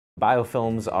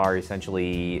Biofilms are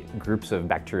essentially groups of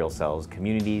bacterial cells,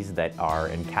 communities that are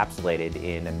encapsulated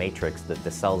in a matrix that the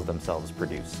cells themselves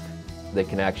produce. They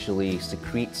can actually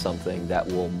secrete something that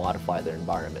will modify their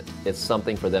environment. It's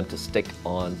something for them to stick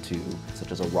onto,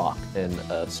 such as a rock in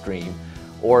a stream,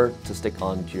 or to stick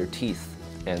onto your teeth,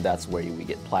 and that's where we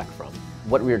get plaque from.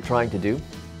 What we are trying to do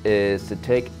is to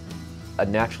take a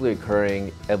naturally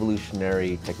occurring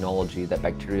evolutionary technology that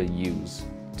bacteria use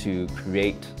to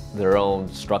create their own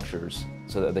structures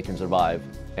so that they can survive,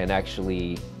 and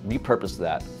actually repurpose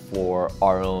that for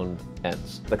our own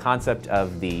ends. The concept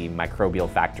of the microbial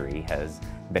factory has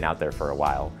been out there for a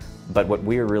while, but what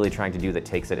we're really trying to do that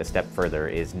takes it a step further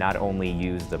is not only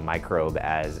use the microbe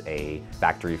as a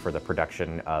factory for the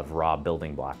production of raw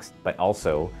building blocks, but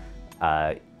also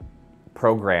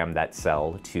program that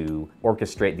cell to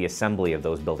orchestrate the assembly of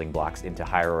those building blocks into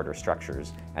higher order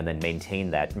structures and then maintain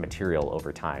that material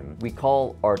over time. We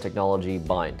call our technology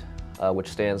BIND, which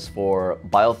stands for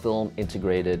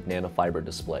Biofilm-Integrated Nanofiber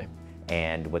Display.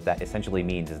 And what that essentially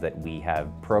means is that we have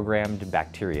programmed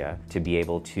bacteria to be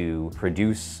able to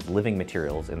produce living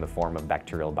materials in the form of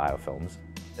bacterial biofilms.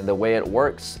 And the way it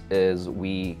works is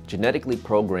we genetically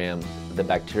program the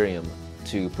bacterium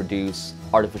to produce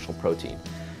artificial protein.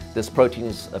 This protein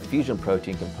is a fusion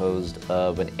protein composed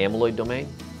of an amyloid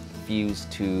domain fused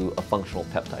to a functional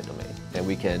peptide domain. And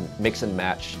we can mix and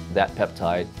match that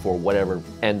peptide for whatever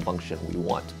end function we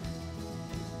want.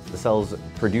 The cells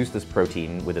produce this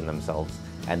protein within themselves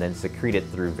and then secrete it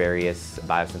through various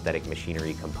biosynthetic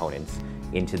machinery components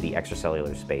into the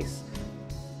extracellular space.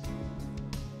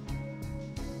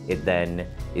 It then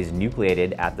is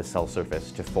nucleated at the cell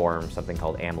surface to form something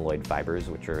called amyloid fibers,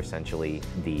 which are essentially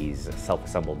these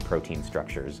self-assembled protein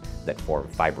structures that form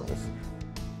fibrils.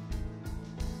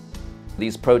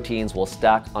 These proteins will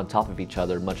stack on top of each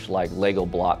other, much like Lego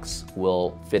blocks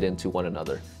will fit into one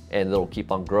another, and they'll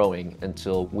keep on growing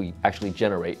until we actually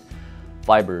generate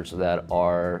fibers that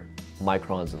are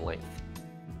microns in length.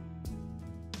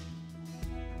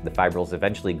 The fibrils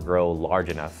eventually grow large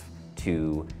enough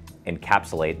to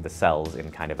encapsulate the cells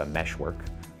in kind of a meshwork,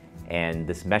 and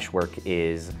this meshwork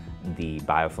is the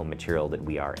biofilm material that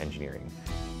we are engineering.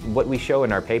 What we show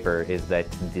in our paper is that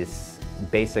this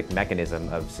basic mechanism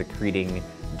of secreting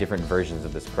different versions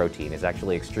of this protein is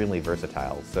actually extremely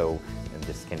versatile, so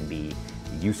this can be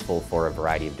useful for a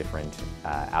variety of different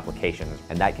applications,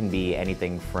 and that can be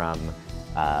anything from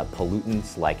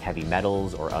pollutants like heavy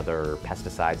metals or other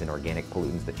pesticides and organic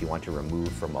pollutants that you want to remove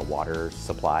from a water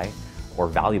supply, or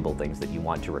valuable things that you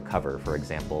want to recover, for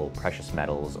example, precious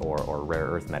metals or rare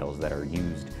earth metals that are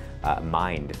used,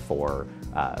 mined for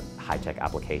high-tech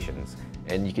applications.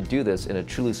 And you can do this in a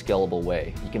truly scalable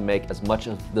way. You can make as much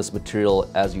of this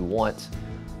material as you want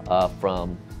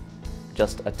from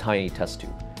just a tiny test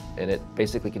tube. And it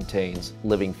basically contains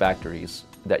living factories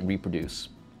that reproduce.